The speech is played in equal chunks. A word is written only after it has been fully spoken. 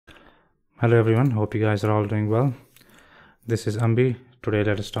Hello everyone, hope you guys are all doing well. This is Ambi. Today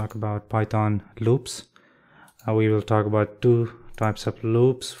let us talk about Python loops. We will talk about two types of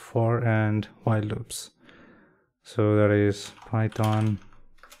loops, for and while loops. So that is Python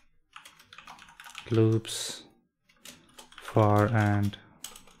loops, for and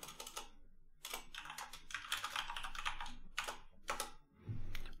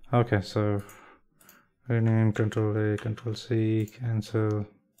okay, so rename, Control A, Control C, cancel.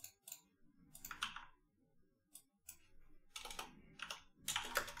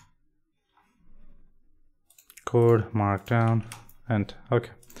 Code, markdown, and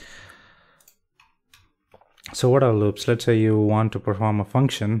okay. So what are loops? Let's say you want to perform a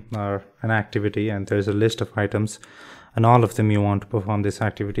function or an activity and there's a list of items and all of them you want to perform this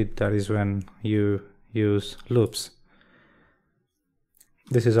activity. That is when you use loops.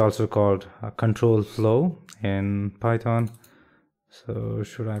 This is also called a control flow in Python. So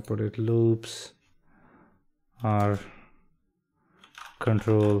should I put it loops or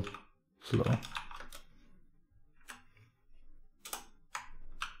control flow?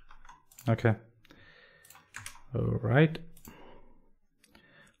 Okay. All right.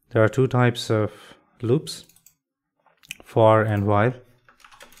 There are two types of loops, for and while.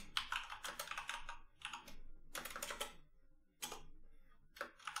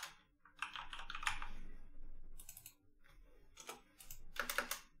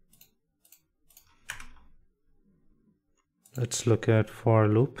 Let's look at for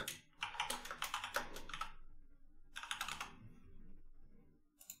loop.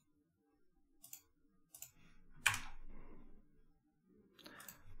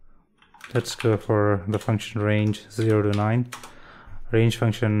 Let's go for the function range 0 to 9. Range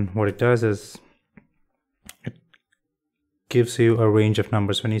function, what it does is it gives you a range of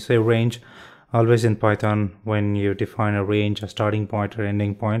numbers. When you say range, always in Python, when you define a range, a starting point or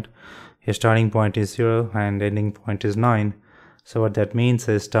ending point, your starting point is 0 and ending point is 9. So what that means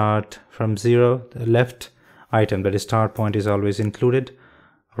is start from 0, the left item, that is start point, is always included,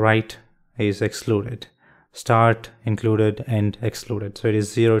 right is excluded, start included, end excluded. So it is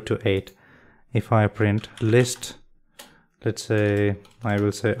 0 to 8. If I print list, let's say I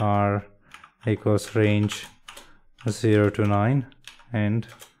will say r equals range 0 to 9 and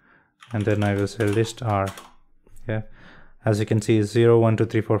then I will say list r. Yeah, as you can see 0 1 2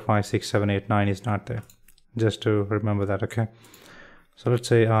 3 4 5 6 7 8 9 is not there, just to remember that. Okay, so let's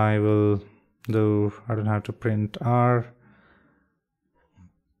say I will do, I don't have to print r,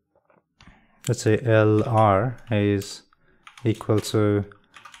 let's say lr is equal to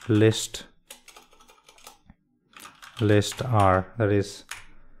list r, that is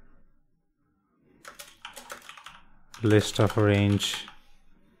list of range.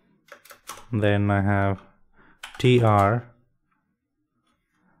 Then I have tr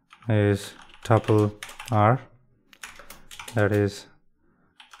is tuple r, that is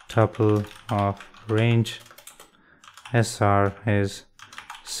tuple of range. Sr is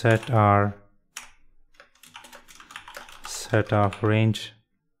set r, set of range.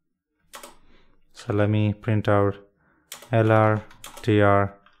 So let me print out lr,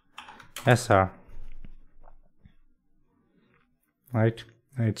 tr, sr. Right,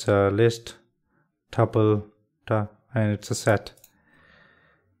 it's a list, tuple, and it's a set.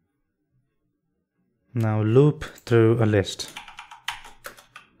 Now loop through a list.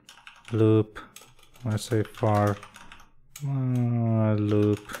 Loop, let's say for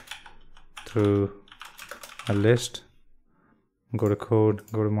loop through a list. Go to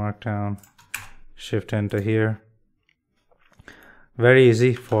code, go to markdown, shift enter here. Very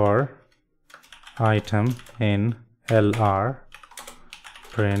easy. For item in lr,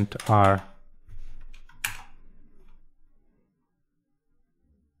 print r.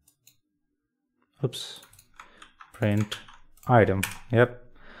 Oops, print item. Yep,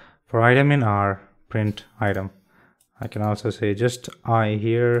 for item in r, print item. I can also say just I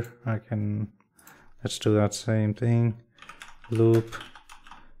here. I can, let's do that same thing. Loop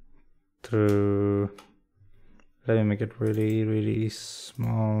through, let me make it really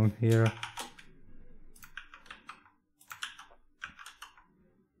small here.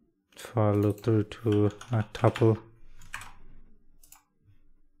 For loop through to a tuple.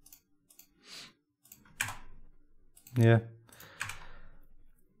 Yeah.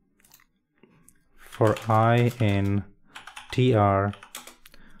 For I in tr,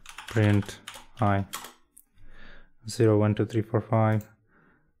 print I. 0 1 2 3 4 5.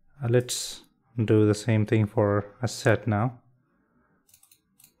 Let's do the same thing for a set now.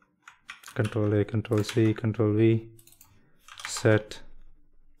 Control A, Control C, Control V, set,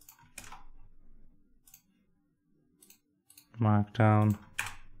 markdown,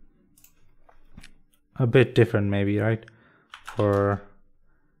 a bit different maybe, right? For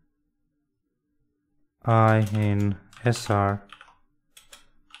I in SR,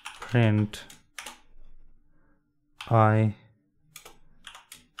 print I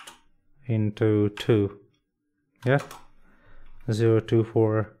into 2. Yeah, 0, 2,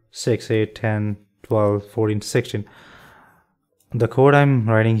 4, 6, 8, 10, 12, 14, 16. The code I'm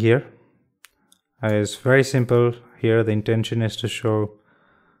writing here is very simple. Here the intention is to show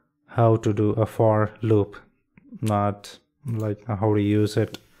how to do a for loop, not like how to use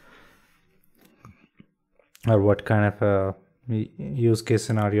it or what kind of use case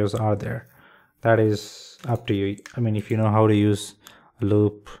scenarios are there. That is up to you. I mean, if you know how to use a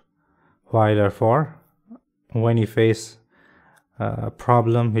loop, while, or for, when you face a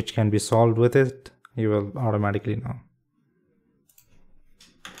problem which can be solved with it, you will automatically know.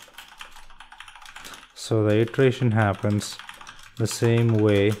 So the iteration happens the same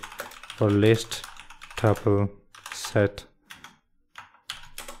way for list, tuple, set.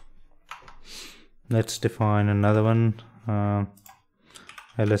 Let's define another one,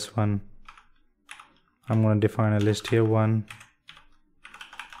 ls1. I'm going to define a list here, 1,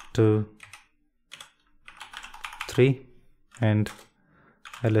 2, 3, and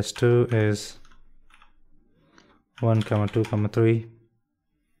ls2 is 1, 2, 3.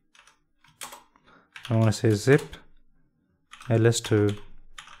 I want to say zip ls2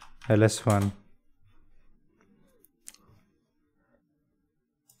 ls1.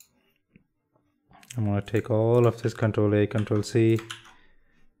 I'm going to take all of this, Control A, Control C.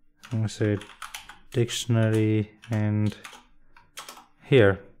 I'm going to say dictionary and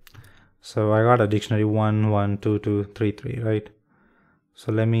here. So I got a dictionary 1, 1, 2, 2, 3, 3, right?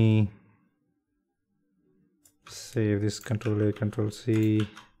 So let me save this, Control A, Control C.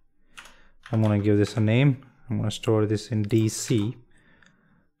 I'm going to give this a name. I'm going to store this in DC.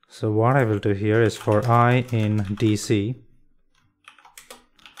 So what I will do here is for I in DC,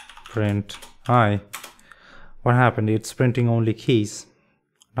 print I. What happened? It's printing only keys,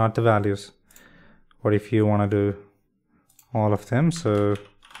 not the values. What if you want to do all of them? So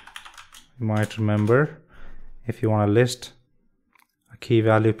you might remember, if you want to list a key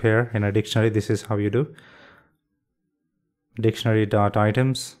value pair in a dictionary, this is how you do. Dictionary dot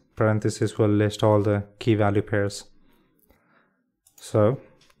items parenthesis will list all the key value pairs. So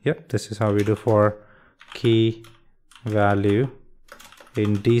yep, this is how we do for key value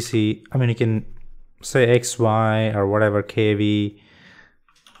in DC. I mean, you can say XY or whatever, KV,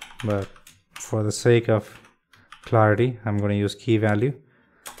 but for the sake of clarity, I'm going to use key value.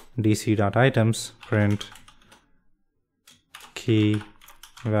 DC.items print key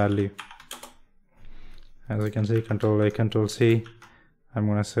value. As you can see, Control A, Control C. I'm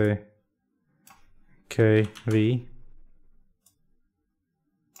going to say KV.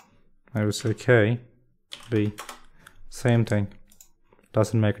 I will say KV. Same thing.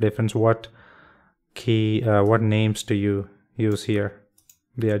 Doesn't make a difference what key, what names do you use here.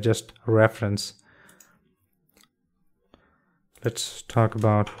 They are just reference. Let's talk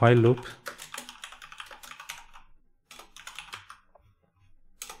about while loop.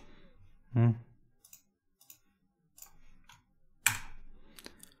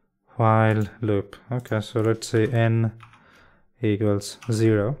 While loop. Okay, so let's say n equals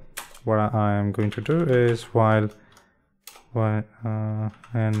 0. What I am going to do is while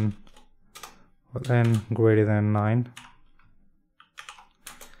n greater than 9,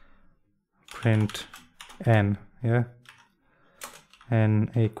 print n. Yeah,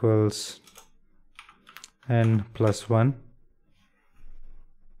 n equals n plus 1.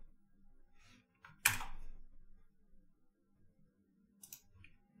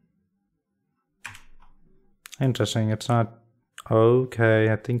 Interesting, it's not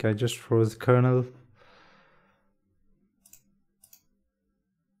okay. I think I just froze the kernel.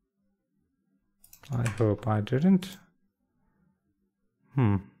 I hope I didn't.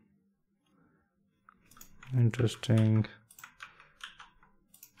 Interesting.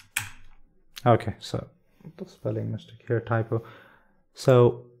 Okay, so the spelling mistake here, typo.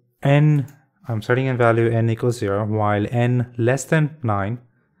 So n, I'm setting in value n equals 0, while n less than 9,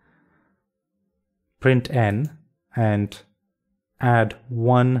 print n and add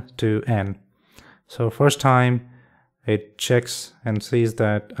 1 to n. So first time it checks and sees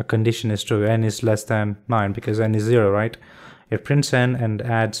that a condition is true, n is less than 9, because n is 0, right? It prints n and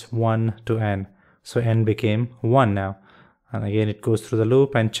adds 1 to n. So n became 1 now. And again, it goes through the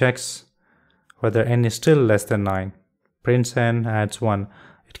loop and checks whether n is still less than 9. Prints n, adds 1.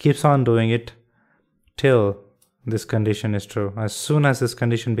 It keeps on doing it till this condition is true. As soon as this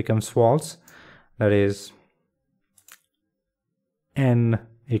condition becomes false, that is n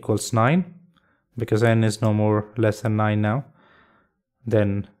equals 9, because n is no more less than 9 now,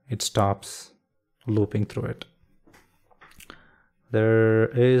 then it stops looping through it. There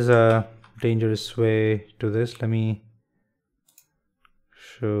is a dangerous way to this. Let me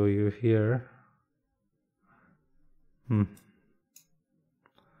show you here.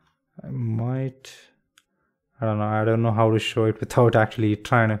 I don't know how to show it without actually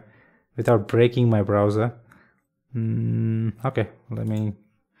without breaking my browser. Okay, let's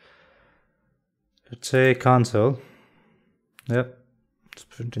say console. Yep, let's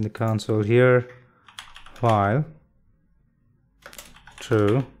print in the console here, while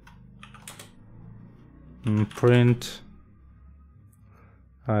true, print,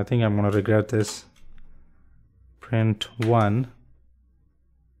 I think I'm gonna regret this, print 1,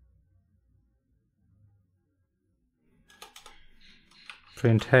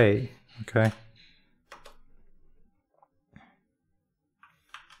 print hey. Okay,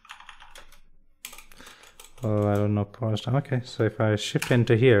 oh, I don't know pause time. Okay, so if I shift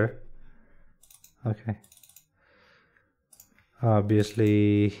into here, okay,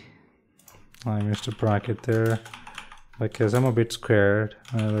 obviously I missed a bracket there because I'm a bit scared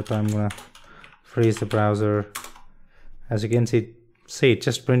that I'm gonna freeze the browser. As you can see it's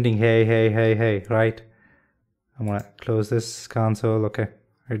just printing hey, right? I'm gonna close this console. Okay,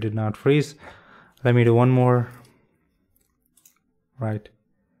 I did not freeze. Let me do one more. Right.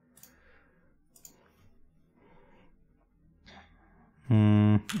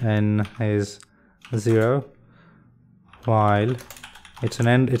 N is 0, while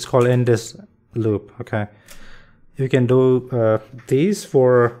it's called endless loop. Okay, you can do these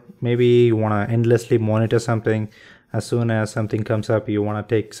for maybe you want to endlessly monitor something. As soon as something comes up, you want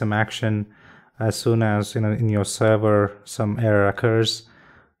to take some action. As soon as in your server some error occurs,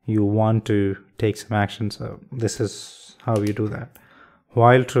 you want to take some action. So this is how you do that.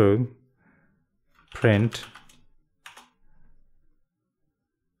 While true, print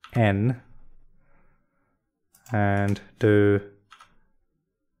n and do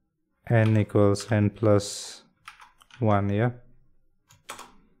n equals n plus 1. Yeah,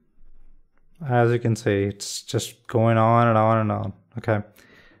 as you can see, it's just going on and on and on. Okay,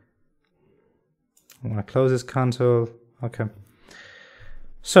 I'm gonna close this console. Okay,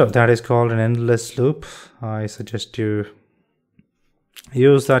 so that is called an endless loop. I suggest you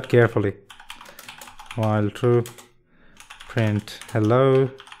use that carefully. While true, print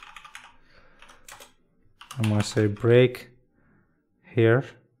hello. I'm gonna say break here.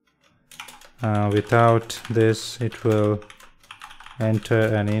 Without this, it will enter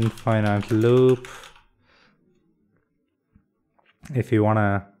an infinite loop. If you want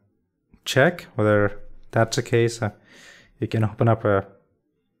to check whether that's the case, you can open up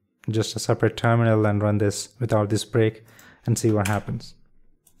just a separate terminal and run this without this break and see what happens.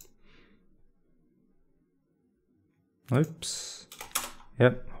 Oops.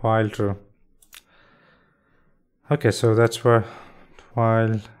 Yep, while true. Okay, so that's what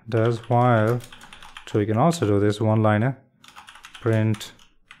while does. While true, you can also do this one-liner. Print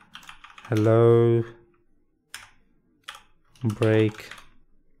hello, break.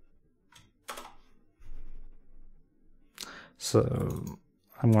 So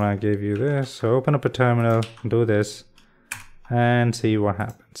I'm gonna give you this. So open up a terminal, do this, and see what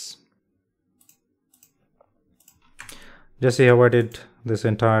happens. Just see how I did this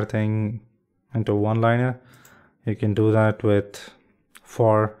entire thing into one-liner. You can do that with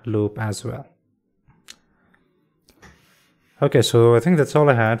for loop as well. Okay, so I think that's all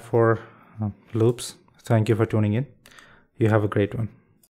I had for loops. Thank you for tuning in. You have a great one.